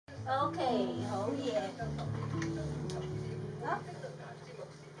OK， 好嘢。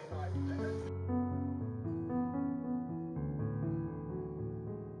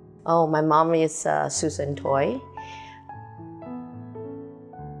Oh, my mom is Susan Toy.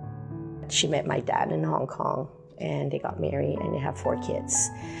 She met my dad in Hong Kong and they got married and they have 4 kids.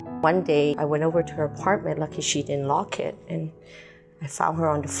 One day I went over to her apartment, lucky she didn't lock it, and I found her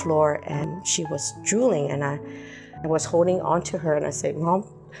on the floor and she was drooling, and I was holding on to her and I said, Mom,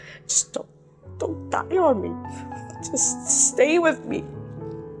 just don't die on me. Just stay with me.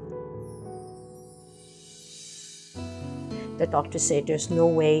 The doctor said there's no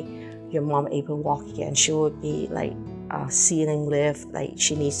way your mom able to walk again. She would be like a ceiling lift, like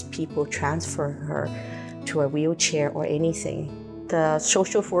she needs people transfer her to a wheelchair or anything. The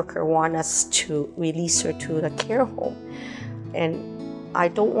social worker wants us to release her to the care home. And I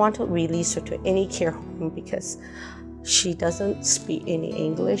don't want to release her to any care home because she doesn't speak any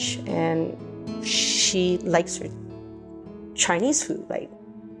English and she likes her Chinese food.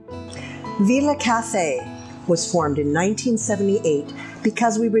 Villa Cathay was formed in 1978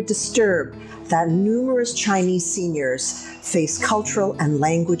 because we were disturbed that numerous Chinese seniors face cultural and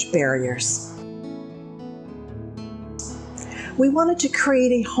language barriers. We wanted to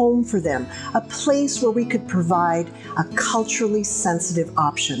create a home for them, a place where we could provide a culturally sensitive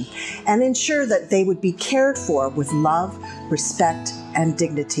option and ensure that they would be cared for with love, respect, and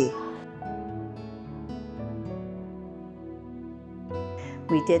dignity.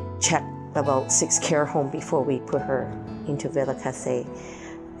 We did check about 6 care homes before we put her into Villa Cathay.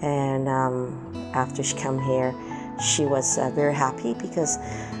 And after she came here, she was very happy because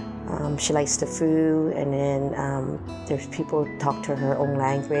she likes the food, and then there's people who talk to her own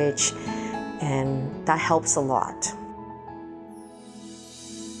language, and that helps a lot.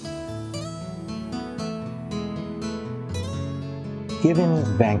 Given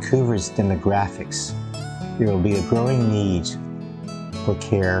Vancouver's demographics, there will be a growing need for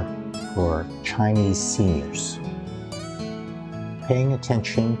care for Chinese seniors. Paying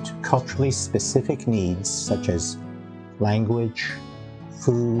attention to culturally specific needs such as language,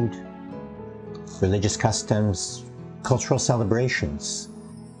 food, religious customs, cultural celebrations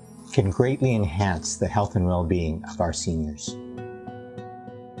can greatly enhance the health and well-being of our seniors.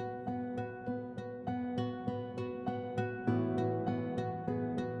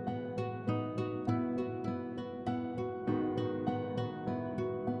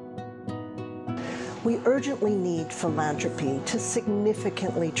 We urgently need philanthropy to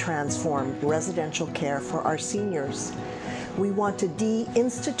significantly transform residential care for our seniors. We want to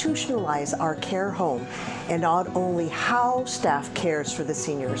de-institutionalize our care home and not only how staff cares for the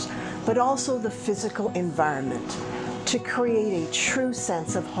seniors, but also the physical environment to create a true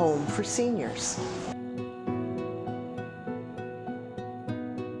sense of home for seniors.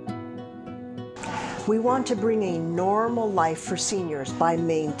 We want to bring a normal life for seniors by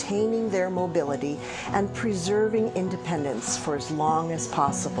maintaining their mobility and preserving independence for as long as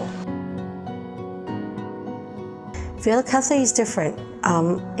possible. Villa Cathay is different.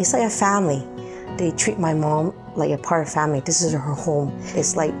 It's like a family. They treat my mom like a part of family. This is her home.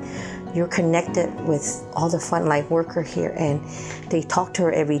 It's like you're connected with all the frontline workers here, and they talk to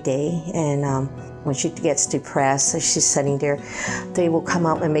her every day. And when she gets depressed, she's sitting there, they will come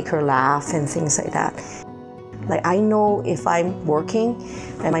out and make her laugh and things like that. Like, I know if I'm working,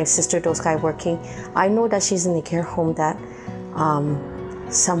 and my sister, those guys working, I know that she's in the care home, that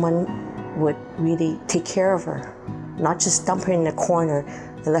someone would really take care of her, not just dump her in the corner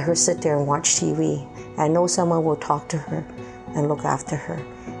and let her sit there and watch TV. I know someone will talk to her and look after her,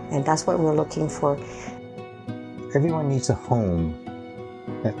 and that's what we're looking for. Everyone needs a home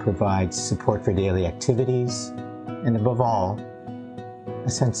that provides support for daily activities, and above all, a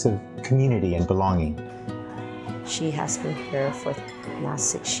sense of community and belonging. She has been here for the last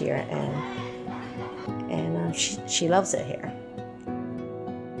 6 years, and she loves it here.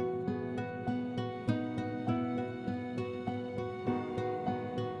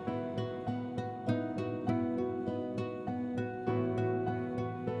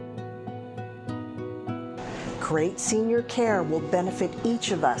 Great senior care will benefit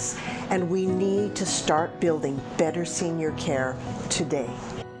each of us, and we need to start building better senior care today.